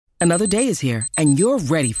Another day is here, and you're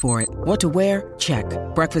ready for it. What to wear? Check.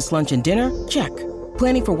 Breakfast, lunch, and dinner? Check.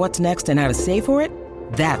 Planning for what's next and how to save for it?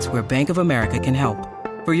 That's where Bank of America can help.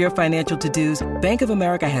 For your financial to-dos, Bank of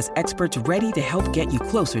America has experts ready to help get you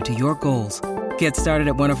closer to your goals. Get started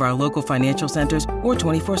at one of our local financial centers or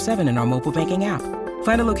 24/7 in our mobile banking app.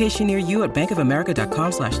 Find a location near you at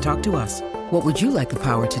bankofamerica.com/talktous. What would you like the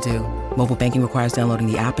power to do? Mobile banking requires downloading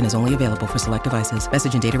the app and is only available for select devices.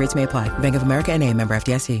 Message and data rates may apply. Bank of America N.A., member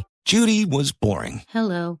FDIC. Judy was boring.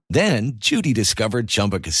 Hello. Then Judy discovered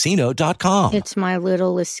ChumbaCasino.com. It's my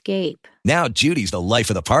little escape. Now Judy's the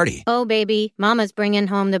life of the party. Oh, baby, mama's bringing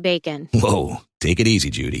home the bacon. Whoa, take it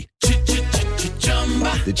easy, Judy.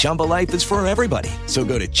 The Chumba life is for everybody. So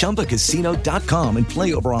go to ChumbaCasino.com and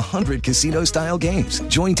play over 100 casino-style games.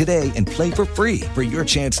 Join today and play for free for your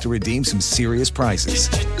chance to redeem some serious prizes.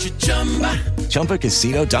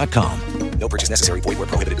 ChumbaCasino.com. No purchase necessary. Void where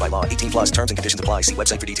prohibited by law. 18+ terms and conditions apply. See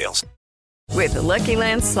website for details. With the Lucky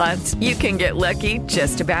Land Slots, you can get lucky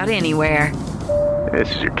just about anywhere.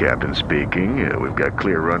 This is your captain speaking. We've got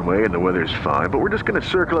clear runway and the weather's fine, but we're just going to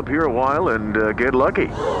circle up here a while and get lucky.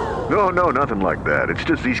 No, nothing like that. It's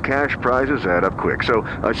just these cash prizes add up quick. So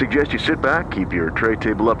I suggest you sit back, keep your tray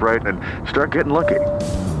table upright, and start getting lucky.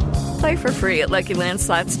 Play for free at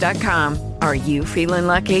LuckyLandSlots.com. Are you feeling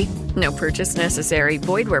lucky? No purchase necessary.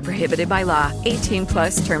 Void where prohibited by law.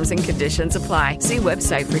 18+ terms and conditions apply. See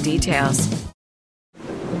website for details.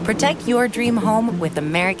 Protect your dream home with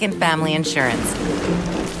American Family Insurance.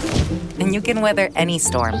 And you can weather any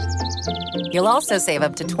storm. You'll also save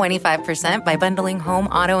up to 25% by bundling home,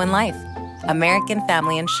 auto, and life. American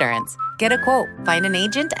Family Insurance. Get a quote. Find an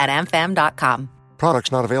agent at amfam.com.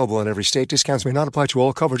 Products not available in every state. Discounts may not apply to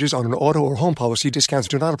all coverages on an auto or home policy. Discounts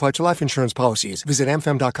do not apply to life insurance policies. Visit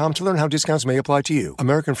amfam.com to learn how discounts may apply to you.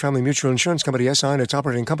 American Family Mutual Insurance Company, SI, and its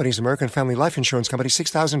operating companies, American Family Life Insurance Company,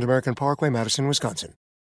 6000 American Parkway, Madison, Wisconsin.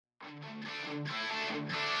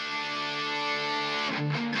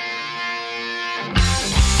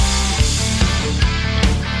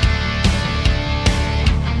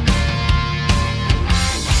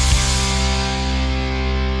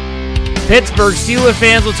 Pittsburgh Steelers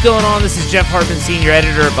fans, what's going on? This is Jeff Hartman, senior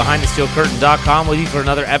editor of BehindTheSteelCurtain.com, with you for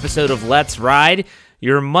another episode of Let's Ride,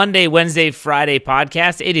 your Monday, Wednesday, Friday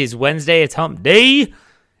podcast. It is Wednesday, it's hump day,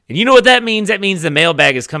 and you know what that means? That means the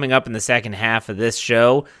mailbag is coming up in the second half of this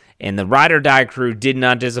show, and the Ride or Die crew did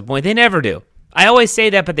not disappoint. They never do. I always say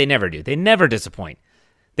that, but they never do. They never disappoint.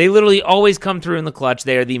 They literally always come through in the clutch.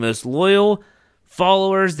 They are the most loyal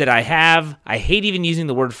followers that I have. I hate even using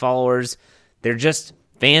the word followers. They're just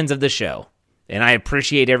fans of the show, and I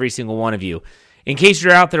appreciate every single one of you. In case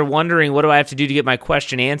you're out there wondering, what do I have to do to get my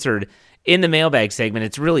question answered in the mailbag segment?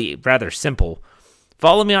 It's really rather simple.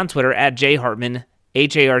 Follow me on Twitter at jhartman,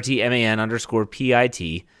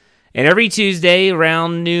 HARTMAN_PIT. And every Tuesday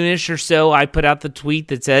around noonish or so, I put out the tweet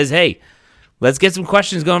that says, hey, let's get some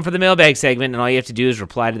questions going for the mailbag segment. And all you have to do is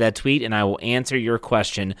reply to that tweet, and I will answer your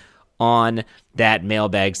question on that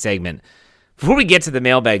mailbag segment. Before we get to the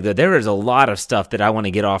mailbag, though, there is a lot of stuff that I want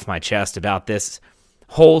to get off my chest about this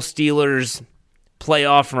whole Steelers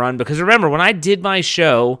playoff run. Because remember, when I did my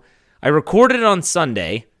show, I recorded it on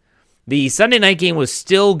Sunday. The Sunday night game was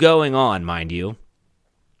still going on, mind you.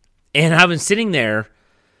 And I was sitting there,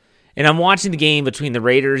 and I'm watching the game between the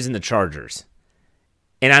Raiders and the Chargers.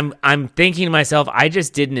 And I'm thinking to myself, I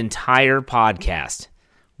just did an entire podcast.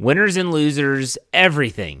 Winners and losers,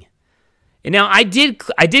 everything. And now I did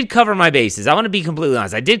cover my bases. I want to be completely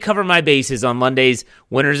honest. I did cover my bases on Monday's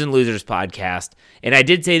Winners and Losers podcast, and I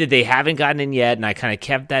did say that they haven't gotten in yet, and I kind of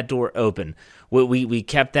kept that door open. We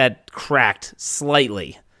kept that cracked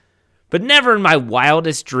slightly. But never in my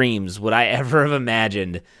wildest dreams would I ever have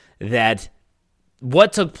imagined that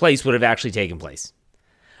what took place would have actually taken place.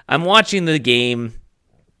 I'm watching the game.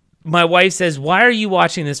 My wife says, "Why are you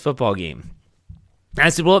watching this football game?" I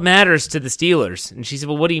said, well, it matters to the Steelers. And she said,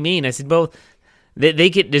 well, what do you mean? I said, well, they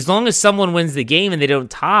get, as long as someone wins the game and they don't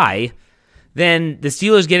tie, then the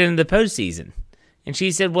Steelers get into the postseason. And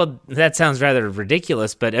she said, well, that sounds rather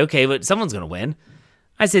ridiculous, but okay, but someone's going to win.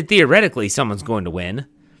 I said, theoretically, someone's going to win.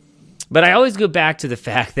 But I always go back to the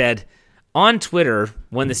fact that on Twitter,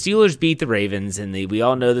 when the Steelers beat the Ravens, and we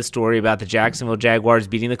all know the story about the Jacksonville Jaguars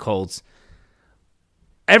beating the Colts,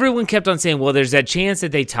 everyone kept on saying, well, there's that chance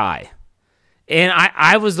that they tie. And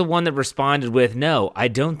I was the one that responded with, no, I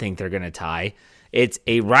don't think they're going to tie. It's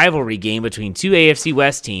a rivalry game between two AFC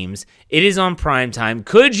West teams. It is on primetime.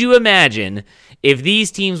 Could you imagine if these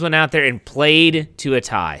teams went out there and played to a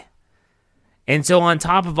tie? And so on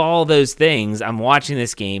top of all those things, I'm watching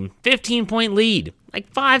this game, 15-point lead, like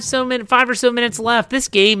five or so minutes left. This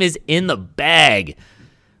game is in the bag.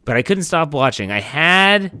 but I couldn't stop watching. I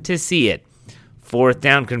had to see it. 4th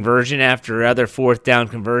down conversion after other 4th down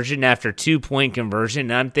conversion after 2-point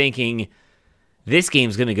conversion, and I'm thinking, this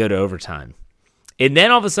game's going to go to overtime. And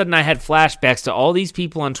then all of a sudden I had flashbacks to all these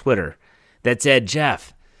people on Twitter that said,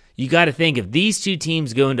 Jeff, you got to think if these two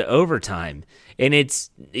teams go into overtime and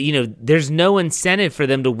it's, there's no incentive for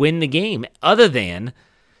them to win the game other than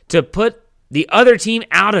to put the other team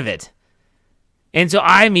out of it. And so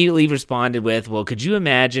I immediately responded with, well, could you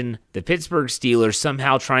imagine the Pittsburgh Steelers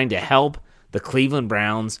somehow trying to help the Cleveland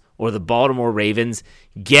Browns or the Baltimore Ravens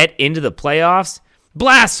get into the playoffs?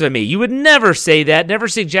 Blasphemy. You would never say that, never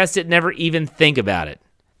suggest it, never even think about it.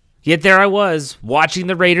 Yet there I was, watching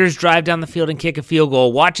the Raiders drive down the field and kick a field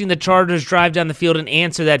goal, watching the Chargers drive down the field and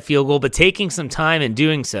answer that field goal, but taking some time in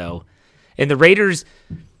doing so. And the Raiders,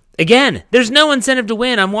 again, there's no incentive to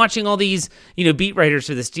win. I'm watching all these, beat writers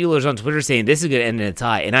for the Steelers on Twitter saying this is going to end in a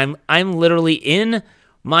tie. And I'm literally in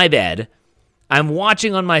my bed. I'm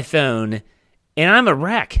watching on my phone, and I'm a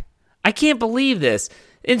wreck. I can't believe this.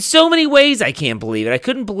 In so many ways, I can't believe it. I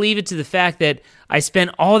couldn't believe it to the fact that I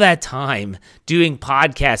spent all that time doing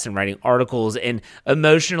podcasts and writing articles and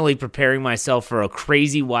emotionally preparing myself for a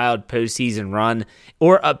crazy, wild postseason run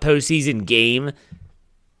or a postseason game,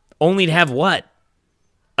 only to have what?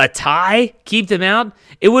 A tie? Keep them out?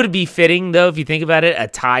 It would be fitting, though, if you think about it. A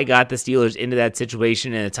tie got the Steelers into that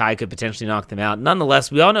situation, and a tie could potentially knock them out.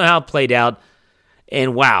 Nonetheless, we all know how it played out,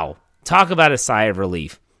 and wow, talk about a sigh of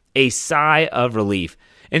relief. A sigh of relief.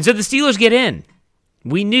 And so the Steelers get in.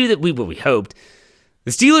 We knew that we hoped.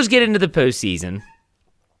 The Steelers get into the postseason,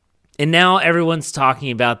 and now everyone's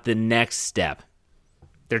talking about the next step.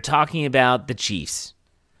 They're talking about the Chiefs.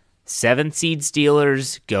 7th seed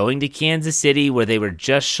Steelers going to Kansas City where they were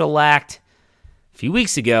just shellacked a few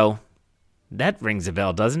weeks ago. That rings a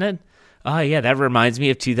bell, doesn't it? Oh, yeah, that reminds me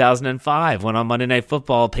of 2005 when on Monday Night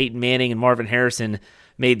Football, Peyton Manning and Marvin Harrison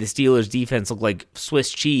made the Steelers defense look like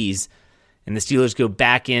Swiss cheese. And the Steelers go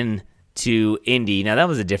back in to Indy. Now, that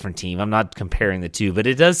was a different team. I'm not comparing the two, but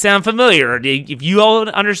it does sound familiar. If you all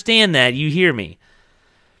understand that, you hear me.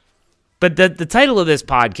 But the title of this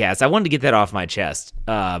podcast, I wanted to get that off my chest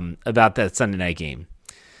about that Sunday night game.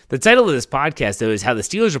 The title of this podcast, though, is how the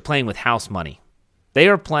Steelers are playing with house money. They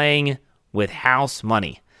are playing with house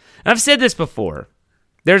money. And I've said this before.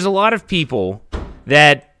 There's a lot of people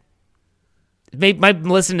that might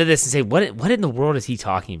listen to this and say, what in the world is he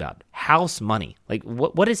talking about? House money. Like,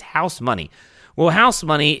 what is house money? Well, house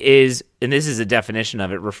money is, and this is a definition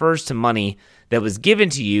of it, refers to money that was given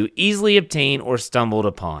to you, easily obtained, or stumbled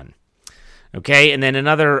upon. Okay, and then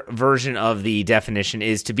another version of the definition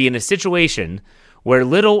is to be in a situation where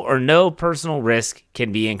little or no personal risk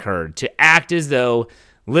can be incurred, to act as though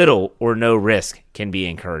little or no risk can be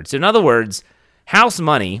incurred. So in other words, house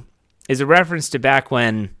money is a reference to back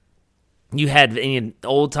when you had in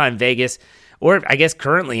old-time Vegas, or I guess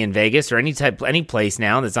currently in Vegas, or any place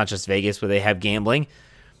now that's not just Vegas where they have gambling.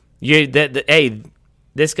 Hey,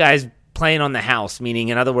 this guy's playing on the house, meaning,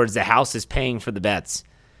 in other words, the house is paying for the bets.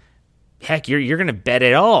 Heck, you're going to bet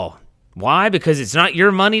it all. Why? Because it's not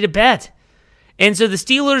your money to bet. And so the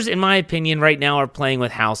Steelers, in my opinion, right now are playing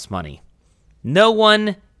with house money. No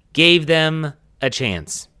one gave them a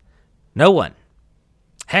chance. No one.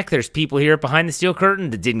 Heck, there's people here behind the steel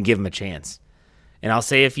curtain that didn't give him a chance. And I'll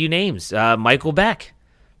say a few names. Michael Beck,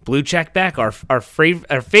 Blue Check Beck, our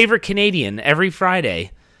favorite Canadian every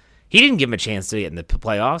Friday. He didn't give him a chance to get in the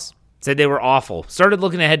playoffs. Said they were awful. Started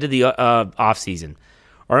looking ahead to the offseason.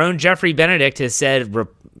 Our own Jeffrey Benedict has said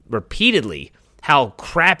repeatedly how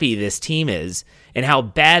crappy this team is and how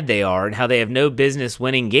bad they are and how they have no business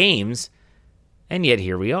winning games. And yet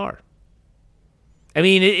here we are. I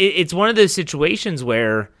mean, it's one of those situations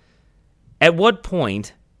where at what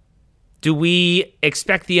point do we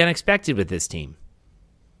expect the unexpected with this team?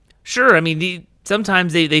 Sure, I mean,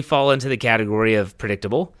 sometimes they fall into the category of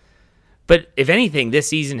predictable. But if anything, this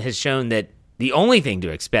season has shown that the only thing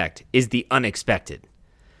to expect is the unexpected.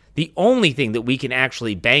 The only thing that we can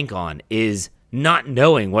actually bank on is not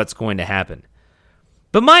knowing what's going to happen.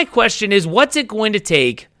 But my question is, what's it going to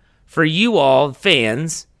take for you all,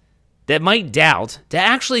 fans, that might doubt, to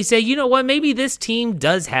actually say, you know what, maybe this team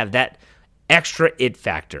does have that extra it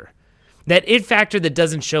factor. That it factor that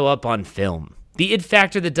doesn't show up on film. The it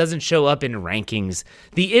factor that doesn't show up in rankings.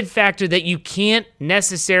 The it factor that you can't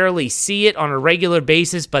necessarily see it on a regular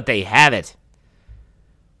basis, but they have it.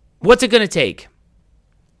 What's it going to take?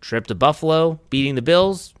 Trip to Buffalo, beating the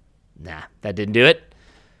Bills? Nah, that didn't do it.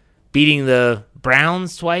 Beating the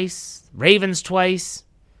Browns twice? Ravens twice?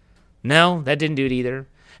 No, that didn't do it either.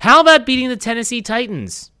 How about beating the Tennessee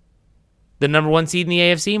Titans? The number 1 seed in the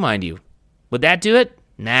AFC, mind you. Would that do it?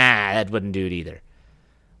 Nah, that wouldn't do it either.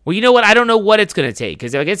 Well, you know what? I don't know what it's going to take,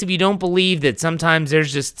 because I guess if you don't believe that sometimes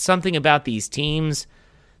there's just something about these teams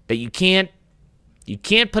that you can't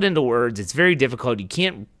put into words. It's very difficult. You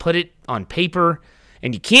can't put it on paper,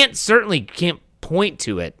 and you certainly can't point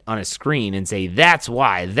to it on a screen and say, that's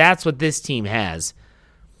why, that's what this team has.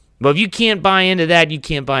 But if you can't buy into that, you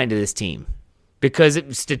can't buy into this team. Because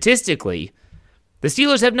statistically, the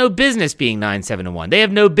Steelers have no business being 9-7-1. They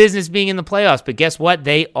have no business being in the playoffs, but guess what?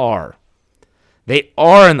 They are. They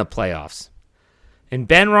are in the playoffs. And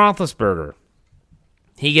Ben Roethlisberger,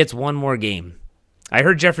 he gets one more game. I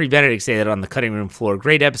heard Jeffrey Benedict say that on the cutting room floor.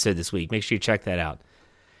 Great episode this week. Make sure you check that out.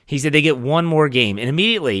 He said they get one more game. And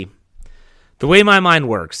immediately, the way my mind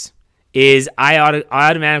works is I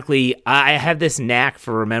have this knack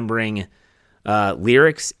for remembering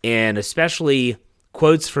lyrics and especially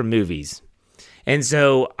quotes from movies. And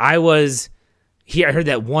so I heard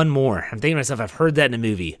that one more. I'm thinking to myself, I've heard that in a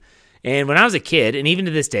movie. And when I was a kid, and even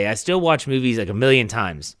to this day, I still watch movies like a million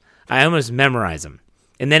times. I almost memorize them.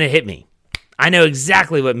 And then it hit me. I know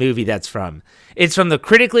exactly what movie that's from. It's from the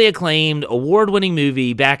critically acclaimed, award-winning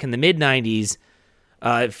movie back in the mid-'90s.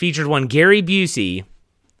 It featured one Gary Busey,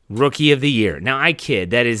 Rookie of the Year. Now, I kid.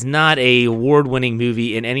 That is not a award-winning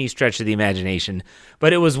movie in any stretch of the imagination.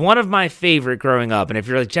 But it was one of my favorite growing up. And if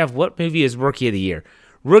you're like, Jeff, what movie is Rookie of the Year?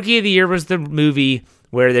 Rookie of the Year was the movie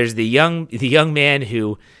where there's the young man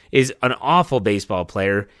who is an awful baseball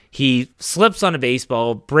player. He slips on a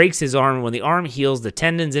baseball, breaks his arm. When the arm heals, the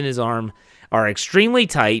tendons in his arm are extremely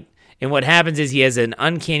tight, and what happens is he has an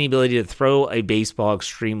uncanny ability to throw a baseball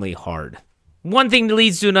extremely hard. One thing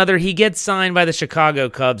leads to another. He gets signed by the Chicago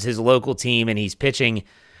Cubs, his local team, and he's pitching,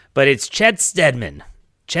 but it's Chet Steadman.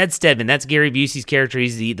 Chet Steadman, that's Gary Busey's character.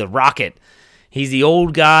 He's the Rocket. He's the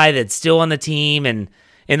old guy that's still on the team, and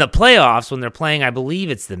in the playoffs, when they're playing, I believe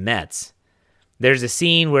it's the Mets, there's a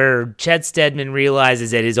scene where Chet Steadman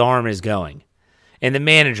realizes that his arm is going. And the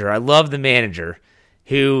manager, I love the manager,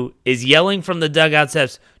 who is yelling from the dugout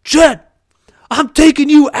steps, Chet, I'm taking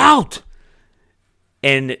you out.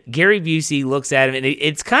 And Gary Busey looks at him, and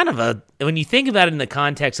it's kind of when you think about it in the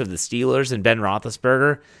context of the Steelers and Ben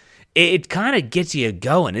Roethlisberger, it kind of gets you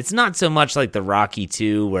going. It's not so much like the Rocky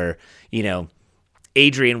 2 where,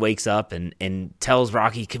 Adrian wakes up and tells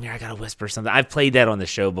Rocky, come here, I got to whisper something. I've played that on the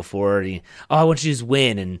show before. I want you to just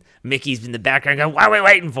win. And Mickey's in the background going, what are we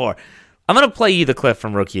waiting for? I'm going to play you the clip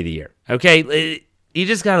from Rookie of the Year, okay? You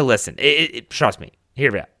just got to listen. Trust me.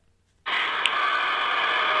 Hear me out.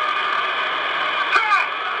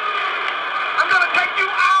 I'm going to take you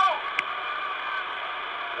out.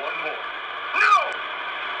 One more. No.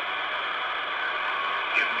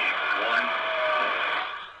 Give me one more.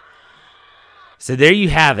 So there you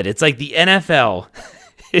have it. It's like the NFL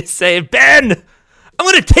is saying, Ben, I'm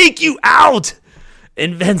going to take you out.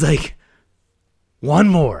 And Ben's like, one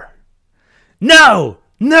more. No,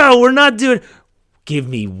 we're not doing it. Give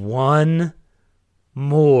me one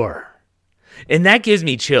more. And that gives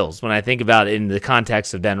me chills when I think about it in the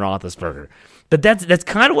context of Ben Roethlisberger. But that's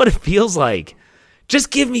kind of what it feels like.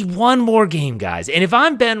 Just give me one more game, guys. And if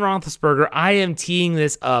I'm Ben Roethlisberger, I am teeing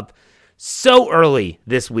this up so early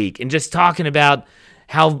this week and just talking about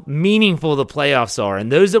how meaningful the playoffs are.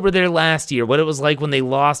 And those that were there last year, what it was like when they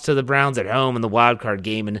lost to the Browns at home in the wild card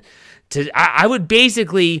game. And I would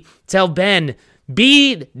basically tell Ben,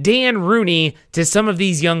 be Dan Rooney to some of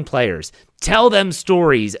these young players. Tell them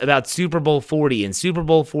stories about Super Bowl 40 and Super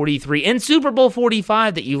Bowl 43 and Super Bowl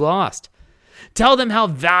 45 that you lost. Tell them how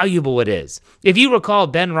valuable it is. If you recall,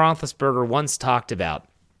 Ben Roethlisberger once talked about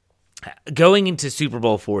going into Super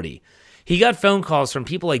Bowl 40. He got phone calls from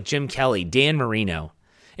people like Jim Kelly, Dan Marino.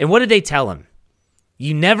 And what did they tell him?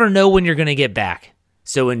 You never know when you're going to get back,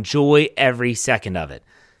 so enjoy every second of it.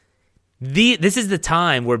 This is the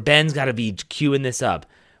time where Ben's got to be queuing this up.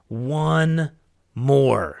 One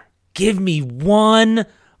more. Give me one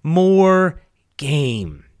more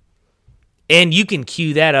game. And you can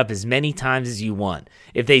cue that up as many times as you want.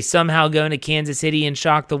 If they somehow go into Kansas City and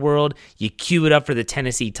shock the world, you cue it up for the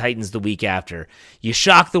Tennessee Titans the week after. You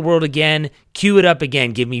shock the world again, cue it up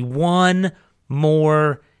again. Give me one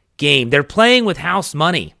more game. They're playing with house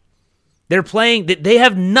money. They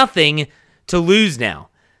have nothing to lose now.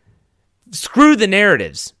 Screw the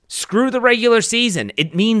narratives. Screw the regular season.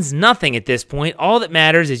 It means nothing at this point. All that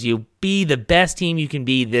matters is you be the best team you can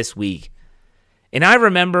be this week. And I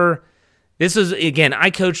remember, this was, again,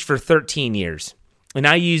 I coached for 13 years. And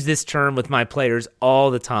I use this term with my players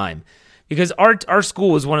all the time. Because our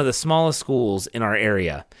school was one of the smallest schools in our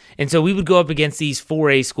area. And so we would go up against these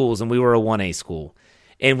 4A schools, and we were a 1A school.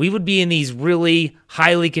 And we would be in these really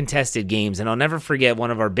highly contested games. And I'll never forget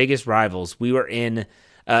one of our biggest rivals. We were in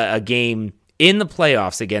a game in the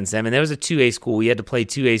playoffs against them, and there was a 2A school. We had to play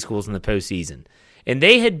 2A schools in the postseason. And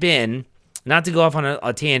they had been, not to go off on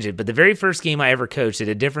a tangent, but the very first game I ever coached at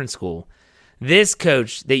a different school, this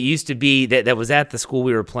coach that used to be, that was at the school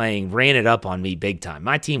we were playing, ran it up on me big time.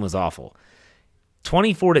 My team was awful.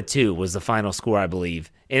 24-2 was the final score, I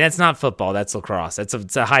believe. And that's not football, that's lacrosse.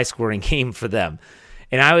 It's a high-scoring game for them.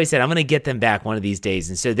 And I always said, I'm going to get them back one of these days.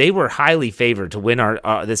 And so they were highly favored to win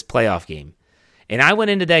this playoff game. And I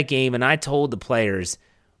went into that game and I told the players,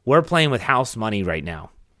 we're playing with house money right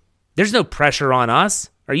now. There's no pressure on us.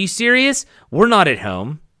 Are you serious? We're not at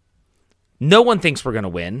home. No one thinks we're going to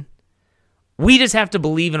win. We just have to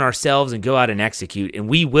believe in ourselves and go out and execute, and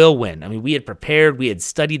we will win. I mean, we had prepared. We had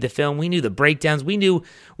studied the film. We knew the breakdowns. We knew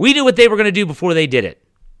what they were going to do before they did it.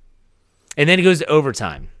 And then it goes to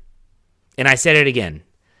overtime. And I said it again.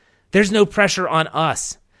 There's no pressure on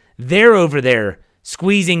us. They're over there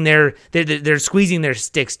squeezing they're squeezing their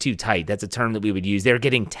sticks too tight. That's a term that we would use. They're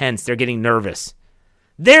getting tense. They're getting nervous.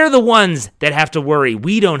 They're the ones that have to worry.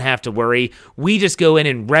 We don't have to worry. We just go in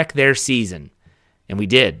and wreck their season. And we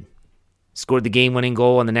did. Scored the game-winning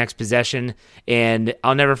goal on the next possession, and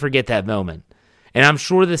I'll never forget that moment. And I'm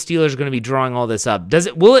sure the Steelers are going to be drawing all this up.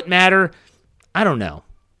 Will it matter? I don't know.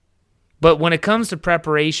 But when it comes to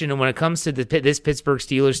preparation and when it comes to this Pittsburgh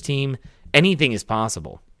Steelers team, anything is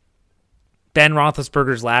possible. Ben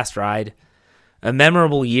Roethlisberger's last ride, a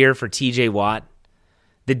memorable year for TJ Watt,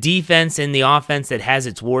 the defense and the offense that has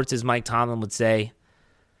its warts, as Mike Tomlin would say.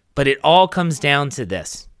 But it all comes down to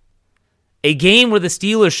this. A game where the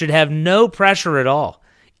Steelers should have no pressure at all,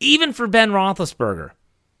 even for Ben Roethlisberger.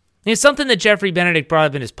 It's something that Jeffrey Benedict brought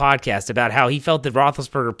up in his podcast about how he felt that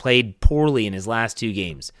Roethlisberger played poorly in his last two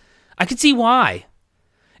games. I could see why.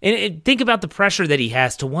 And think about the pressure that he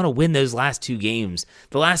has to want to win those last two games,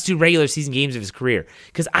 the last two regular season games of his career.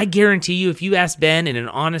 Because I guarantee you, if you ask Ben in an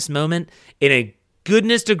honest moment, in a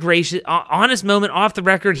goodness to gracious, honest moment off the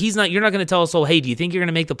record, you're not going to tell us, hey, do you think you're going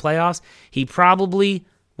to make the playoffs? He probably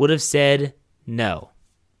would have said no.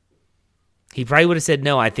 He probably would have said,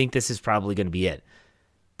 no, I think this is probably going to be it.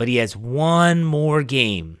 But he has one more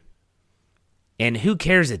game. And who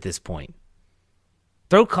cares at this point?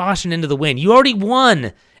 Throw caution into the wind. You already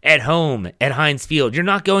won at home at Heinz Field. You're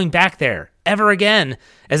not going back there ever again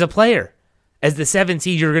as a player. As the 7th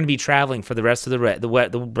seed, you're going to be traveling for the rest of the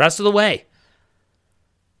rest of the way.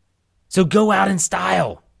 So go out in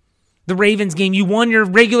style. The Ravens game, you won your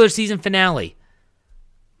regular season finale.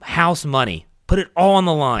 House money. Put it all on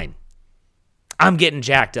the line. I'm getting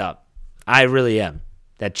jacked up. I really am.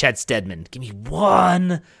 That Chet Steadman. Give me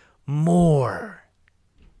one more.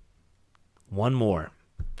 One more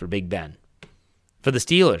for Big Ben. For the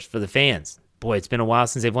Steelers, for the fans. Boy, it's been a while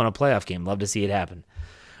since they've won a playoff game. Love to see it happen.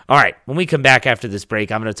 All right, when we come back after this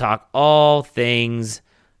break, I'm going to talk all things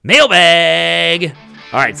mailbag.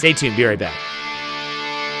 All right, stay tuned. Be right back.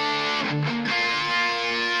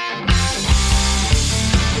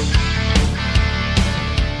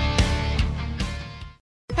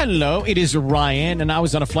 Hello, it is Ryan, and I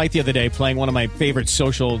was on a flight the other day playing one of my favorite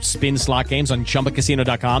social spin slot games on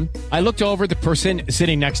ChumbaCasino.com. I looked over at the person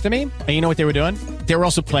sitting next to me, and you know what they were doing? They were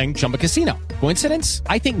also playing Chumba Casino. Coincidence?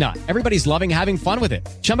 I think not. Everybody's loving having fun with it.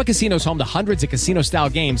 Chumba Casino is home to hundreds of casino-style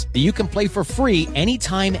games that you can play for free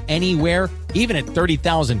anytime, anywhere, even at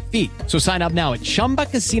 30,000 feet. So sign up now at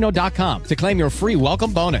ChumbaCasino.com to claim your free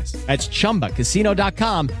welcome bonus. That's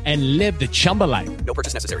ChumbaCasino.com and live the Chumba life. No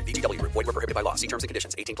purchase necessary. VGW. Void where prohibited by law. See terms and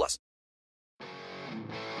conditions. 18+.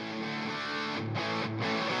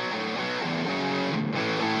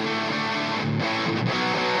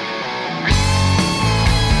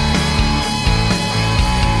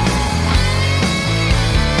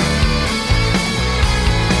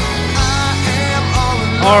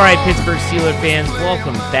 All right, Pittsburgh Steelers fans,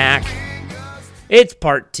 welcome back. It's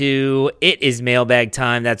part 2. It is mailbag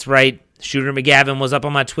time. That's right. Shooter McGavin was up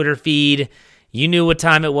on my Twitter feed. You knew what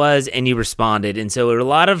time it was, and you responded. And so there were a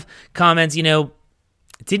lot of comments,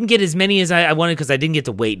 didn't get as many as I wanted because I didn't get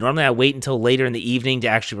to wait. Normally I wait until later in the evening to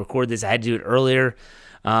actually record this. I had to do it earlier.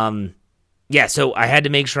 So I had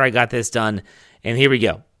to make sure I got this done. And here we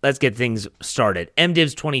go. Let's get things started.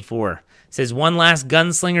 MDivs24 says, one last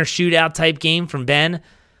gunslinger shootout type game from Ben.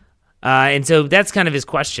 And so that's kind of his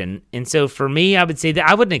question. And so for me, I would say that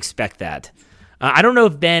I wouldn't expect that. I don't know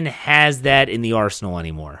if Ben has that in the arsenal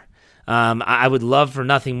anymore. I would love for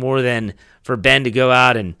nothing more than for Ben to go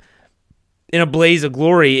out and in a blaze of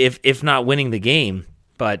glory, if not winning the game.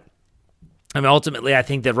 But ultimately, I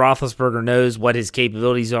think that Roethlisberger knows what his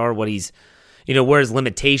capabilities are, what he's, where his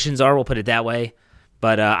limitations are. We'll put it that way.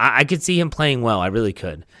 But I could see him playing well. I really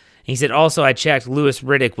could. And he said, also, I checked, Louis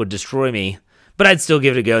Riddick would destroy me, but I'd still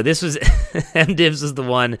give it a go. This was, M-Dibs was the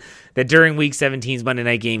one that during Week 17's Monday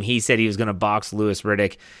night game, he said he was going to box Louis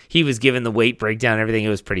Riddick. He was given the weight breakdown and everything. It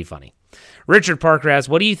was pretty funny. Richard Parker asks,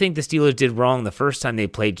 what do you think the Steelers did wrong the first time they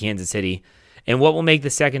played Kansas City, and what will make the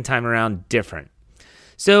second time around different?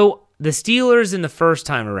 So the Steelers in the first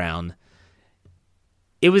time around,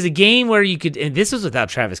 it was a game where you could, and this was without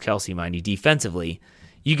Travis Kelce, mind you, defensively,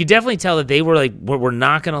 you could definitely tell that they were like, we're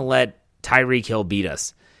not going to let Tyreek Hill beat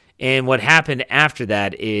us. And what happened after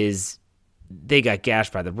that is they got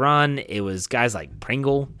gashed by the run. It was guys like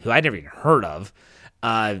Pringle, who I'd never even heard of.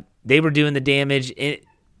 They were doing the damage.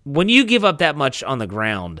 When you give up that much on the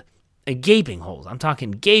ground, gaping holes, I'm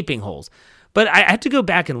talking gaping holes. But I have to go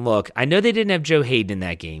back and look. I know they didn't have Joe Hayden in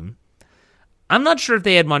that game. I'm not sure if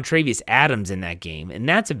they had Montravius Adams in that game, and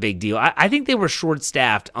that's a big deal. I think they were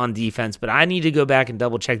short-staffed on defense, but I need to go back and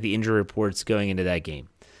double-check the injury reports going into that game.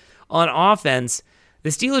 On offense, the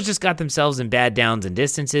Steelers just got themselves in bad downs and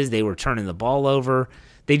distances. They were turning the ball over.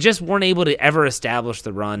 They just weren't able to ever establish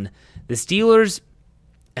the run. The Steelers,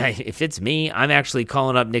 if it's me, I'm actually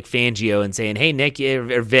calling up Nick Fangio and saying, hey, Nick,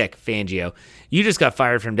 or Vic Fangio, you just got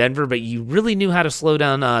fired from Denver, but you really knew how to slow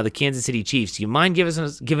down the Kansas City Chiefs. Do you mind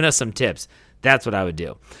giving us some tips? That's what I would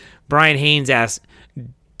do. Brian Haynes asks,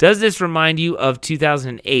 does this remind you of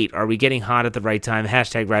 2008? Are we getting hot at the right time?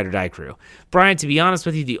 Hashtag Ride or Die Crew. Brian, to be honest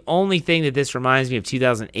with you, the only thing that this reminds me of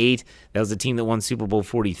 2008, that was the team that won Super Bowl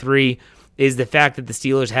 43, is the fact that the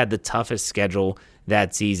Steelers had the toughest schedule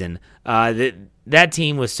that season. That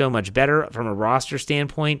team was so much better from a roster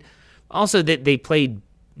standpoint. Also, that they played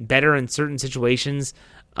better in certain situations.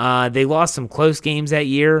 They lost some close games that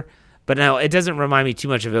year. But no, it doesn't remind me too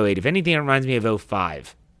much of 08. If anything, it reminds me of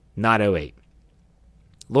 05, not 08.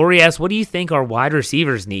 Lori asks, what do you think our wide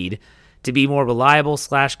receivers need to be more reliable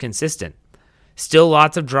 / consistent? Still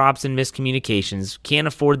lots of drops and miscommunications. Can't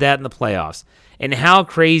afford that in the playoffs. And how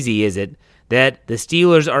crazy is it that the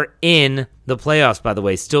Steelers are in the playoffs, by the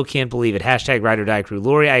way? Still can't believe it. Hashtag Ride or Die Crew.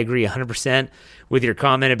 Lori, I agree 100% with your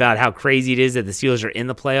comment about how crazy it is that the Steelers are in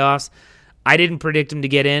the playoffs. I didn't predict them to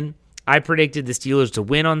get in. I predicted the Steelers to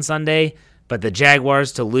win on Sunday, but the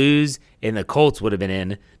Jaguars to lose, and the Colts would have been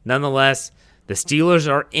in. Nonetheless, the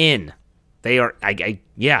Steelers are in. They are,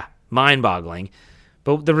 mind-boggling.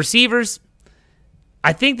 But the receivers,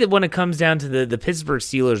 I think that when it comes down to the Pittsburgh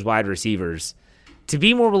Steelers wide receivers, to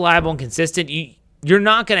be more reliable and consistent, you're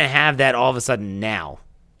not going to have that all of a sudden now.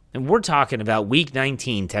 And we're talking about Week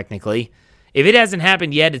 19, technically. If it hasn't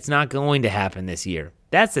happened yet, it's not going to happen this year.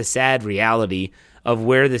 That's the sad reality of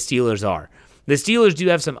where the Steelers are. The Steelers do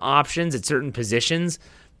have some options at certain positions,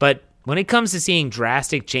 but when it comes to seeing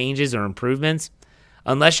drastic changes or improvements,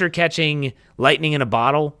 unless you're catching lightning in a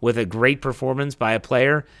bottle with a great performance by a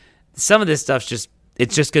player, some of this stuff's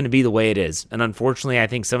it's just going to be the way it is. And unfortunately, I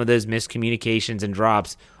think some of those miscommunications and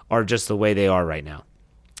drops are just the way they are right now.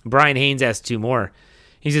 Brian Haynes asked two more.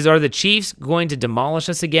 He says, are the Chiefs going to demolish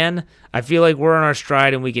us again? I feel like we're on our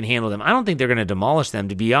stride and we can handle them. I don't think they're going to demolish them.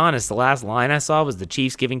 To be honest, the last line I saw was the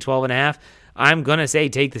Chiefs giving 12.5. I'm going to say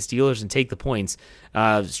take the Steelers and take the points.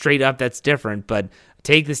 Straight up, that's different, but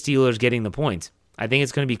take the Steelers getting the points. I think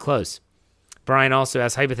it's going to be close. Brian also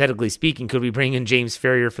asks, hypothetically speaking, could we bring in James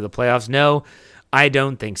Ferrier for the playoffs? No, I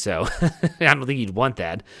don't think so. I don't think you'd want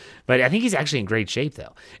that. But I think he's actually in great shape,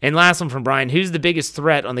 though. And last one from Brian, who's the biggest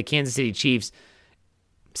threat on the Kansas City Chiefs?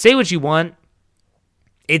 Say what you want.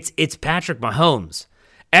 It's Patrick Mahomes.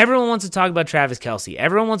 Everyone wants to talk about Travis Kelce.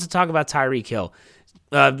 Everyone wants to talk about Tyreek Hill.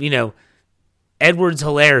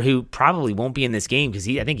 Edwards-Helaire, who probably won't be in this game because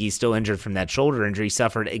I think he's still injured from that shoulder injury he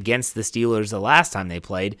suffered against the Steelers the last time they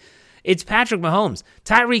played. It's Patrick Mahomes.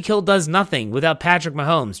 Tyreek Hill does nothing without Patrick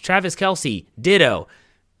Mahomes. Travis Kelce, ditto.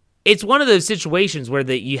 It's one of those situations where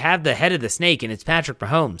you have the head of the snake and it's Patrick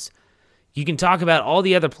Mahomes. You can talk about all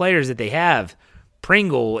the other players that they have,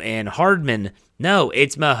 Pringle and Hardman. No,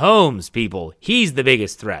 it's Mahomes, people. He's the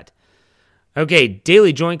biggest threat. Okay,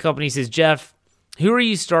 Daily Joint Company says, Jeff, who are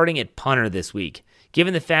you starting at punter this week?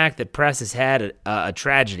 Given the fact that Press has had a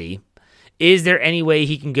tragedy, is there any way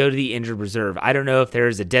he can go to the injured reserve? I don't know if there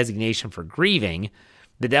is a designation for grieving,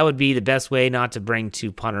 but that would be the best way not to bring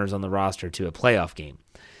two punters on the roster to a playoff game.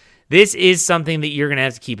 This is something that you're going to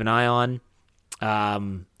have to keep an eye on.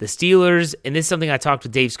 The Steelers, and this is something I talked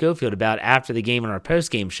with Dave Schofield about after the game on our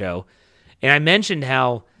post-game show, and I mentioned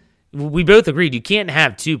how we both agreed you can't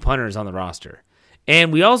have two punters on the roster.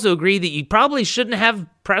 And we also agreed that you probably shouldn't have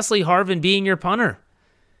Presley Harvin being your punter.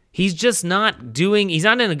 He's just he's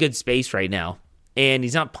not in a good space right now, and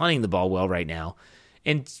he's not punting the ball well right now.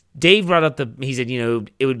 And Dave brought up he said,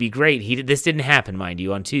 it would be great. This didn't happen, mind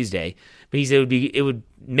you, on Tuesday. But he said it would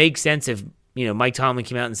make sense if, Mike Tomlin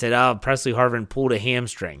came out and said, Presley Harvin pulled a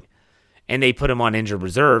hamstring. And they put him on injured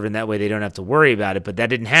reserve, and that way they don't have to worry about it. But that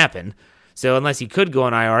didn't happen. So unless he could go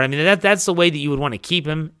on IR, that's the way that you would want to keep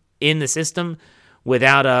him in the system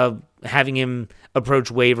without having him approach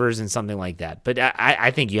waivers and something like that. But I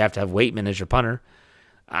think you have to have Waitman as your punter.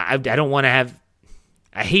 I don't want to have...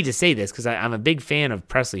 I hate to say this because I'm a big fan of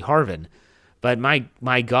Presley Harvin, but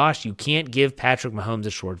my gosh, you can't give Patrick Mahomes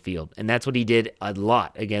a short field. And that's what he did a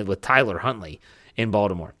lot, again, with Tyler Huntley in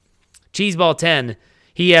Baltimore. Cheeseball 10,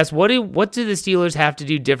 he asked, what do the Steelers have to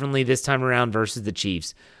do differently this time around versus the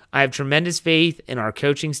Chiefs? I have tremendous faith in our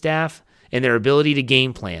coaching staff and their ability to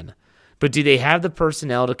game plan, but do they have the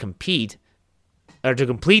personnel to compete or to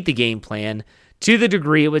complete the game plan to the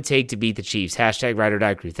degree it would take to beat the Chiefs? Hashtag Ride or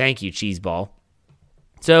Die Crew. Thank you, Cheeseball.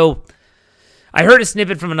 So I heard a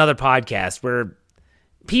snippet from another podcast where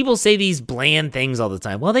people say these bland things all the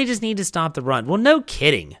time. Well, they just need to stop the run. Well, no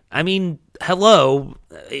kidding. Hello.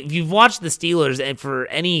 If you've watched the Steelers and for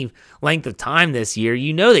any length of time this year,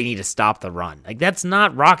 you know they need to stop the run. That's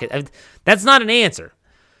not rocket. That's not an answer.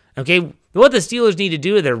 Okay? What the Steelers need to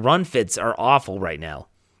do is their run fits are awful right now.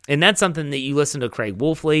 And that's something that you listen to Craig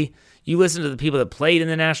Wolfley, you listen to the people that played in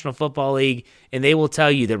the National Football League, and they will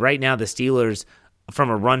tell you that right now the Steelers, from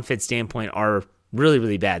a run fit standpoint, are really,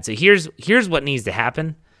 really bad. So here's what needs to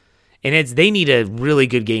happen, and it's they need a really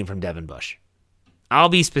good game from Devin Bush. I'll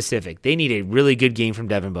be specific. They need a really good game from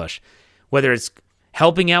Devin Bush. Whether it's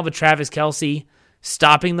helping out with Travis Kelce,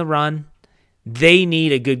 stopping the run, they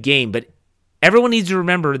need a good game. But everyone needs to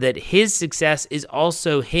remember that his success is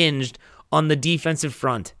also hinged on the defensive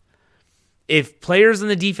front. If players on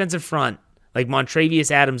the defensive front, like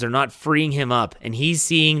Montravius Adams, are not freeing him up, and he's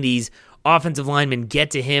seeing these offensive linemen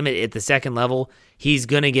get to him at the second level, he's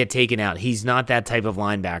going to get taken out. He's not that type of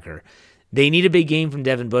linebacker. They need a big game from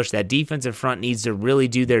Devin Bush. That defensive front needs to really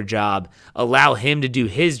do their job, allow him to do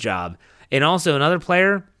his job. And also another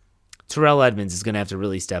player, Terrell Edmonds, is going to have to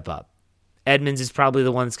really step up. Edmonds is probably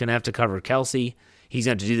the one that's going to have to cover Kelce. He's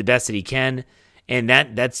going to have to do the best that he can, and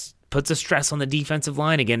that's puts a stress on the defensive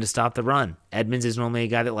line again to stop the run. Edmonds is normally a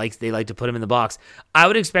guy that they like to put him in the box. I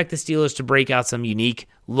would expect the Steelers to break out some unique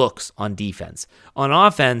looks on defense. On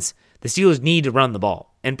offense, the Steelers need to run the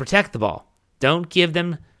ball and protect the ball. Don't give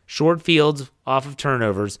them short fields off of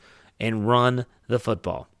turnovers and run the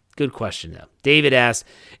football. Good question though. David asks,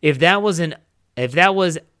 if that was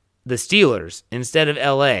the Steelers instead of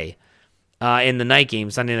LA in the night game,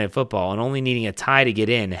 Sunday Night Football, and only needing a tie to get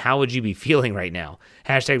in, how would you be feeling right now?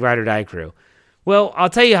 Hashtag Ride or Die Crew. Well, I'll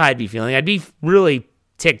tell you how I'd be feeling. I'd be really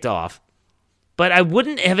ticked off, but I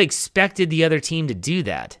wouldn't have expected the other team to do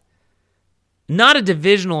that. Not a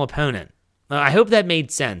divisional opponent. I hope that made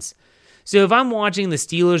sense. So if I'm watching the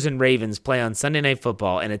Steelers and Ravens play on Sunday Night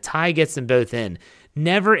Football and a tie gets them both in,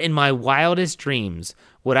 never in my wildest dreams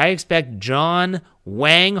would I expect John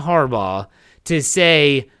Wang Harbaugh to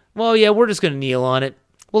say, well, yeah, we're just going to kneel on it.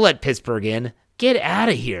 We'll let Pittsburgh in. Get out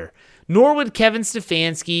of here. Nor would Kevin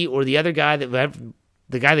Stefanski or the other guy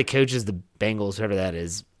the guy that coaches the Bengals, whoever that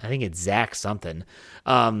is. I think it's Zach something.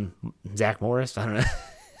 Zach Morris? I don't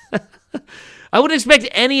know. I wouldn't expect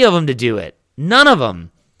any of them to do it. None of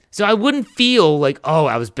them. So I wouldn't feel like, oh,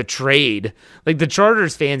 I was betrayed. Like the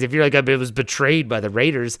Chargers fans, if you're like, I was betrayed by the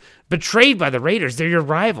Raiders. Betrayed by the Raiders. They're your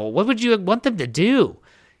rival. What would you want them to do?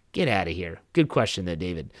 Get out of here. Good question, though,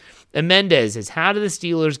 David. Mendez says, how do the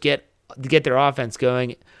Steelers get their offense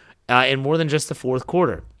going in more than just the fourth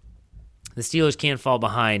quarter? The Steelers can't fall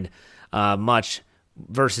behind much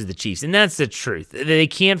versus the Chiefs, and that's the truth. They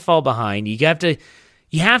can't fall behind. You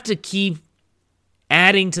have to keep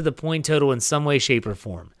adding to the point total in some way, shape, or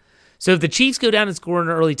form. So if the Chiefs go down and score an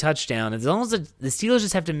early touchdown, as long as the Steelers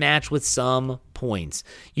just have to match with some points.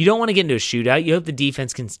 You don't want to get into a shootout. You hope the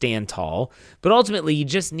defense can stand tall. But ultimately, you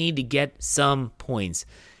just need to get some points.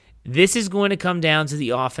 This is going to come down to the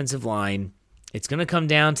offensive line. It's going to come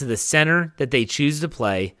down to the center that they choose to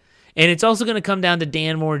play. And it's also going to come down to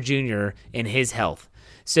Dan Moore Jr. and his health.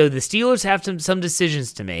 So the Steelers have some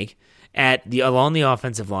decisions to make along the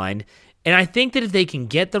offensive line. And I think that if they can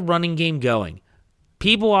get the running game going,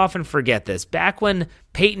 people often forget this. Back when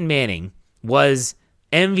Peyton Manning was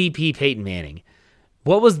MVP Peyton Manning,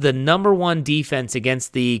 what was the number one defense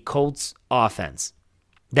against the Colts offense?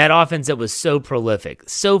 That offense that was so prolific,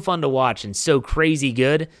 so fun to watch, and so crazy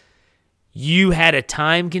good. You had a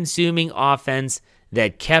time-consuming offense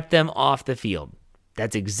that kept them off the field.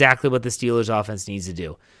 That's exactly what the Steelers offense needs to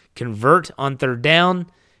do. Convert on third down,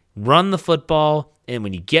 run the football, and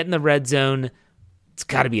when you get in the red zone, it's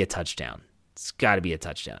got to be a touchdown. It's got to be a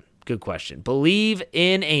touchdown. Good question. Believe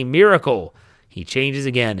in a miracle. He changes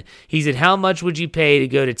again. He said, how much would you pay to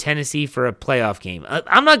go to Tennessee for a playoff game?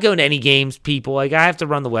 I'm not going to any games, people. Like, I have to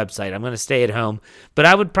run the website. I'm going to stay at home. But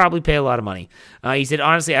I would probably pay a lot of money. He said,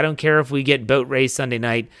 honestly, I don't care if we get boat race Sunday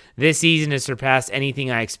night. This season has surpassed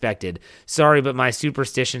anything I expected. Sorry, but my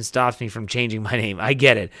superstition stops me from changing my name. I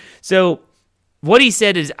get it. So what he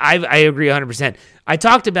said is, I agree 100%. I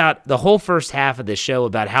talked about the whole first half of the show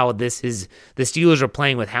about how the Steelers are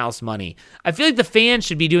playing with house money. I feel like the fans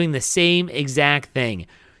should be doing the same exact thing.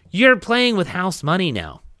 You're playing with house money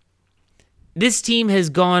now. This team has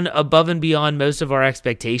gone above and beyond most of our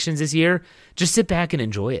expectations this year. Just sit back and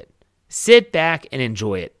enjoy it. Sit back and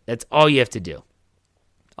enjoy it. That's all you have to do.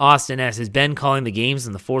 Austin asks, has Ben calling the games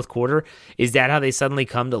in the fourth quarter? Is that how they suddenly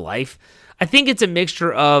come to life? I think it's a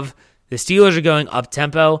mixture of the Steelers are going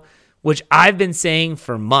up-tempo, which I've been saying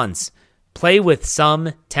for months. Play with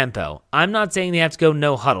some tempo. I'm not saying they have to go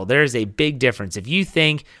no huddle. There is a big difference. If you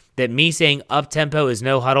think that me saying up-tempo is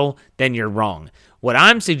no huddle, then you're wrong. What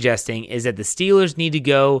I'm suggesting is that the Steelers need to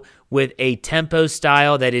go with a tempo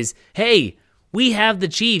style that is, hey, we have the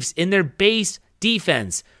Chiefs in their base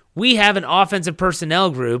defense. We have an offensive personnel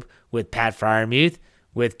group with Pat Freiermuth,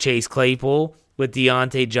 with Chase Claypool, with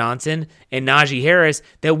Deontay Johnson and Najee Harris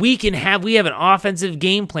that we have an offensive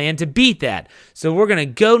game plan to beat that. So we're going to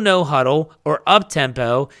go no huddle or up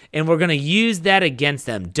tempo, and we're going to use that against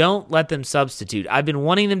them. Don't let them substitute. I've been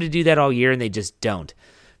wanting them to do that all year, and they just don't.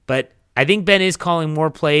 But I think Ben is calling more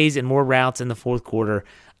plays and more routes in the fourth quarter.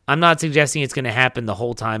 I'm not suggesting it's going to happen the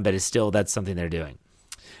whole time, but that's something they're doing.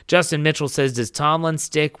 Justin Mitchell says, does Tomlin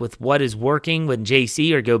stick with what is working with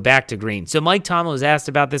JC or go back to Green? So Mike Tomlin was asked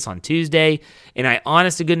about this on Tuesday, and I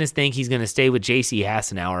honest to goodness think he's going to stay with JC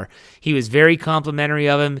Hassenauer. He was very complimentary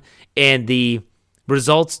of him, and the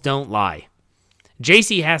results don't lie.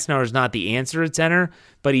 JC Hassenauer is not the answer at center,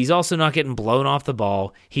 but he's also not getting blown off the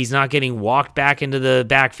ball. He's not getting walked back into the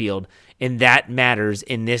backfield, and that matters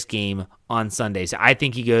in this game on Sunday. So I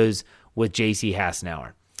think he goes with JC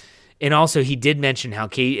Hassenauer. And also, he did mention how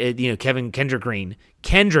Kendrick Green,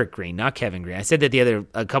 not Kevin Green. I said that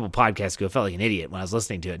a couple podcasts ago. I felt like an idiot when I was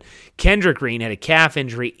listening to it. Kendrick Green had a calf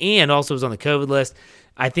injury and also was on the COVID list.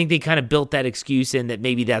 I think they kind of built that excuse in that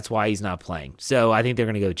maybe that's why he's not playing. So I think they're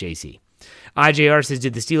going to go with JC. IJR says,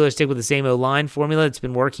 did the Steelers stick with the same O-line formula that's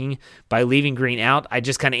been working by leaving Green out? I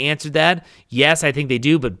just kind of answered that. Yes, I think they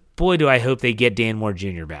do, but boy, do I hope they get Dan Moore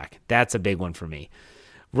Jr. back. That's a big one for me.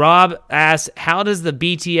 Rob asks, how does the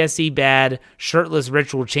BTSC bad shirtless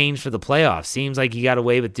ritual change for the playoffs? Seems like he got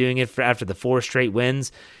away with doing it after the 4 straight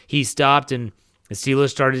wins. He stopped and the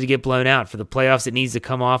Steelers started to get blown out. For the playoffs, it needs to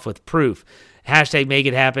come off with proof. Hashtag make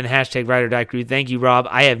it happen. Hashtag ride or die crew. Thank you, Rob.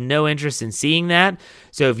 I have no interest in seeing that.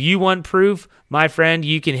 So if you want proof, my friend,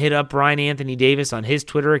 you can hit up Brian Anthony Davis on his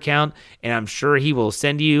Twitter account, and I'm sure he will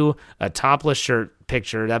send you a topless shirt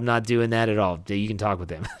picture. I'm not doing that at all. You can talk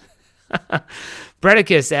with him.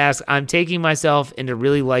 Bredicus asks, I'm taking myself into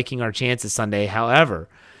really liking our chances Sunday. However,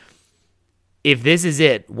 if this is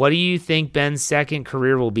it, what do you think Ben's second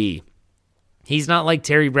career will be? He's not like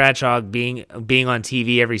Terry Bradshaw being on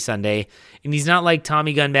TV every Sunday, and he's not like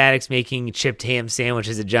Tommy Gunn Maddox making chipped ham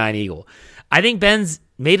sandwiches at Giant Eagle. I think Ben's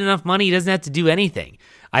made enough money, he doesn't have to do anything.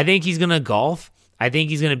 I think he's going to golf. I think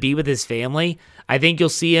he's going to be with his family. I think you'll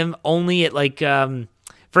see him only at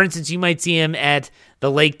for instance, you might see him at the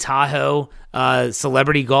Lake Tahoe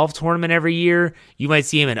celebrity golf tournament every year. You might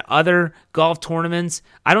see him in other golf tournaments.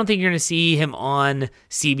 I don't think you're going to see him on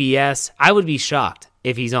CBS. I would be shocked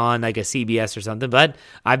if he's on like a CBS or something, but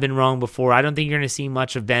I've been wrong before. I don't think you're going to see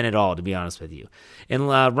much of Ben at all, to be honest with you. And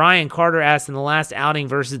Ryan Carter asked, in the last outing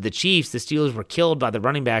versus the Chiefs, the Steelers were killed by the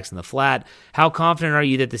running backs in the flat. How confident are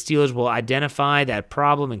you that the Steelers will identify that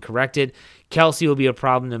problem and correct it? Kelsey will be a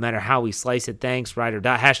problem no matter how we slice it. Thanks, ride or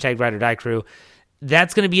die. Hashtag ride or die crew.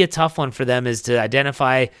 That's going to be a tough one for them, is to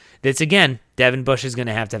identify this. Again, Devin Bush is going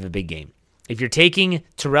to have a big game. If you're taking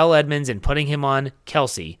Terrell Edmonds and putting him on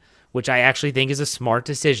Kelsey, which I actually think is a smart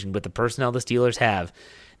decision with the personnel the Steelers have,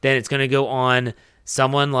 then it's going to go on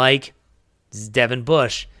someone like Devin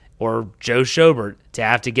Bush or Joe Schobert to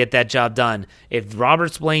have to get that job done. If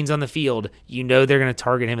Robert Splain's on the field, you know they're going to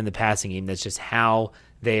target him in the passing game. That's just how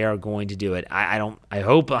they are going to do it. I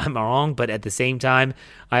hope I'm wrong, but at the same time,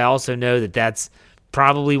 I also know that that's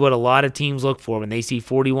probably what a lot of teams look for when they see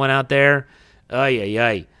 41 out there.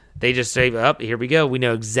 They just say, here we go. We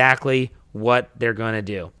know exactly what they're going to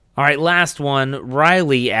do. All right, last one.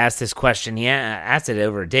 Riley asked this question. He asked it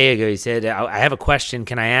over a day ago. He said, I have a question.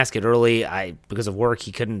 Can I ask it early? Because of work,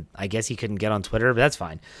 I guess he couldn't get on Twitter, but that's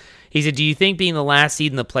fine. He said, do you think being the last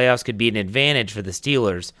seed in the playoffs could be an advantage for the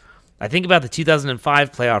Steelers? I think about the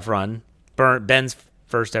 2005 playoff run, Ben's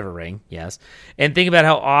first ever ring, yes, and think about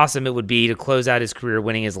how awesome it would be to close out his career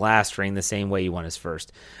winning his last ring the same way he won his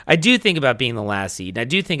first. I do think about being the last seed, and I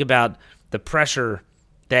do think about the pressure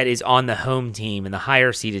that is on the home team and the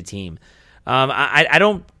higher seeded team. I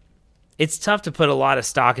don't. It's tough to put a lot of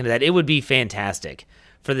stock into that. It would be fantastic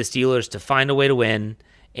for the Steelers to find a way to win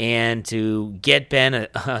and to get Ben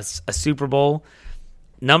a Super Bowl.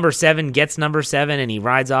 Number 7 gets number 7, and he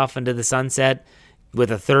rides off into the sunset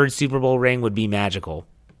with a third Super Bowl ring would be magical.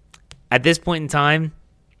 At this point in time,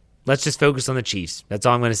 let's just focus on the Chiefs. That's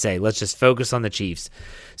all I'm going to say. Let's just focus on the Chiefs.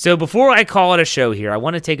 So before I call it a show here, I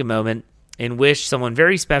want to take a moment and wish someone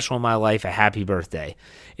very special in my life a happy birthday.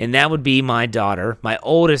 And that would be my daughter, my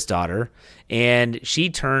oldest daughter, and she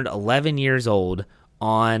turned 11 years old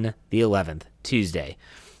on the 11th, Tuesday.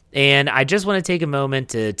 And I just want to take a moment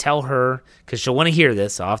to tell her, because she'll want to hear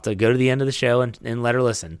this, so I'll have to go to the end of the show and let her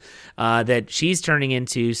listen, that she's turning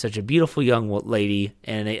into such a beautiful young lady,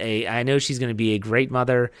 and I know she's going to be a great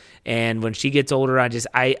mother, and when she gets older,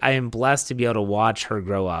 I am blessed to be able to watch her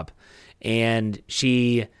grow up. And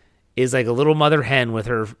she is like a little mother hen with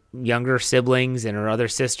her younger siblings and her other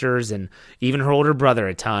sisters and even her older brother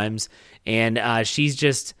at times, and she's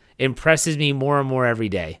just impresses me more and more every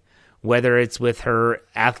day. Whether it's with her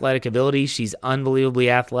athletic ability, she's unbelievably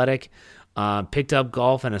athletic. Picked up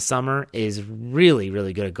golf in the summer, is really,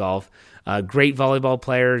 really good at golf. Great volleyball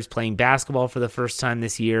player, is playing basketball for the first time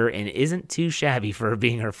this year and isn't too shabby for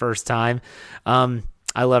being her first time.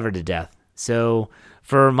 I love her to death. So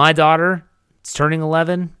for my daughter, it's turning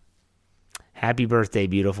 11. Happy birthday,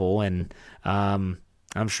 beautiful. And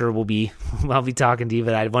I'm sure I'll be talking to you,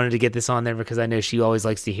 but I wanted to get this on there because I know she always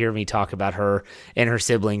likes to hear me talk about her and her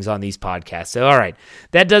siblings on these podcasts. So, all right,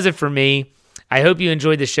 that does it for me. I hope you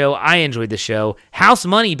enjoyed the show. I enjoyed the show. House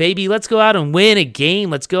money, baby. Let's go out and win a game.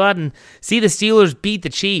 Let's go out and see the Steelers beat the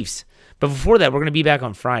Chiefs. But before that, we're going to be back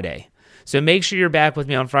on Friday. So make sure you're back with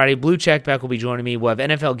me on Friday. Blue Checkback will be joining me. We'll have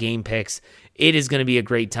NFL game picks. It is going to be a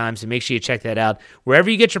great time, so make sure you check that out. Wherever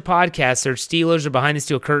you get your podcast, search Steelers or Behind the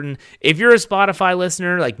Steel Curtain. If you're a Spotify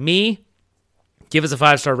listener like me, give us a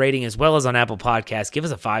 5-star rating, as well as on Apple Podcasts. Give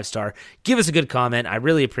us a 5-star. Give us a good comment. I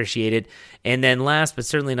really appreciate it. And then last but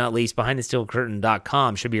certainly not least,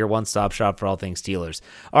 BehindTheSteelCurtain.com should be your one-stop shop for all things Steelers.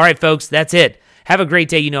 All right, folks, that's it. Have a great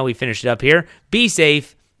day. You know we finished it up here. Be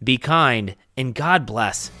safe, be kind, and God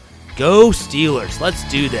bless. Go Steelers. Let's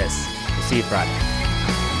do this. We'll see you Friday.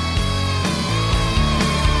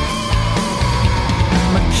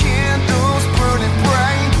 My candles burning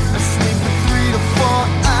bright. I sleep for 3 to 4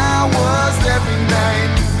 hours every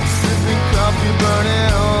night. Sipping coffee,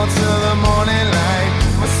 burning all till the morning light.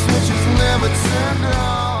 My switch is never turned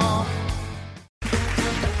off.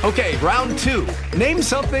 Okay, round 2. Name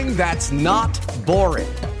something that's not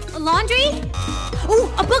boring. A laundry? Ooh,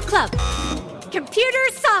 a book club. Computer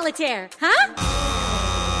solitaire, huh?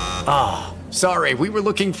 Ah, oh, sorry, we were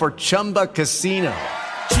looking for Chumba Casino.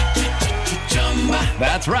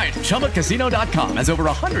 That's right, ChumbaCasino.com has over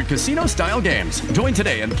 100 casino-style games. Join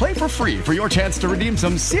today and play for free for your chance to redeem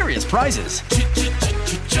some serious prizes.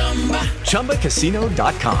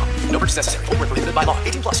 ChumbaCasino.com. No purchase necessary. Void where prohibited by law.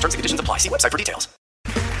 18+. Terms and conditions apply. See website for details.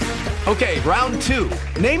 Okay, round 2.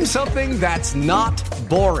 Name something that's not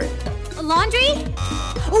boring. A laundry?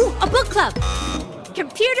 Ooh, a book club.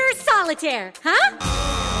 Computer solitaire, huh?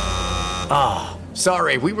 Ah, oh,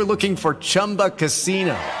 sorry, we were looking for Chumba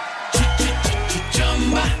Casino.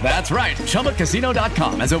 That's right,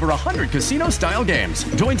 ChumbaCasino.com has over 100 casino-style games.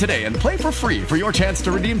 Join today and play for free for your chance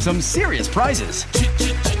to redeem some serious prizes.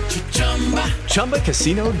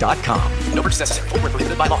 ChumbaCasino.com. No purchase necessary. Void where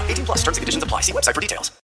prohibited by law. 18+. Terms and conditions apply. See website for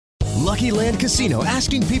details. Lucky Land Casino,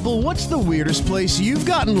 asking people, what's the weirdest place you've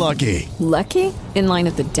gotten lucky? Lucky? In line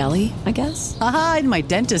at the deli, I guess? Aha, in my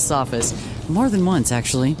dentist's office. More than once,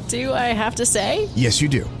 actually. Do I have to say? Yes, you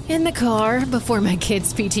do. In the car before my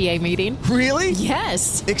kids' PTA meeting. Really?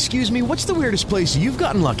 Yes. Excuse me, what's the weirdest place you've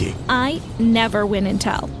gotten lucky? I never win and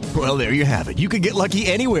tell. Well, there you have it. You can get lucky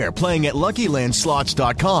anywhere, playing at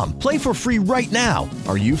LuckyLandSlots.com. Play for free right now.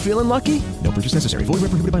 Are you feeling lucky? No purchase necessary. Void where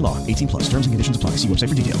prohibited by law. 18+. Terms and conditions apply. See website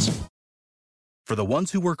for details. For the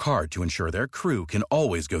ones who work hard to ensure their crew can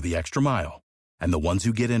always go the extra mile, and the ones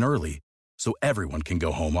who get in early so everyone can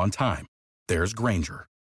go home on time, there's Grainger,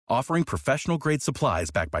 offering professional-grade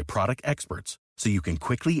supplies backed by product experts so you can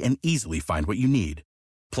quickly and easily find what you need.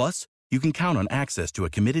 Plus, you can count on access to a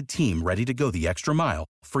committed team ready to go the extra mile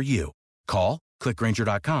for you. Call, click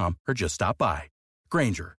Grainger.com, or just stop by.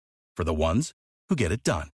 Grainger, for the ones who get it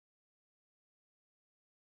done.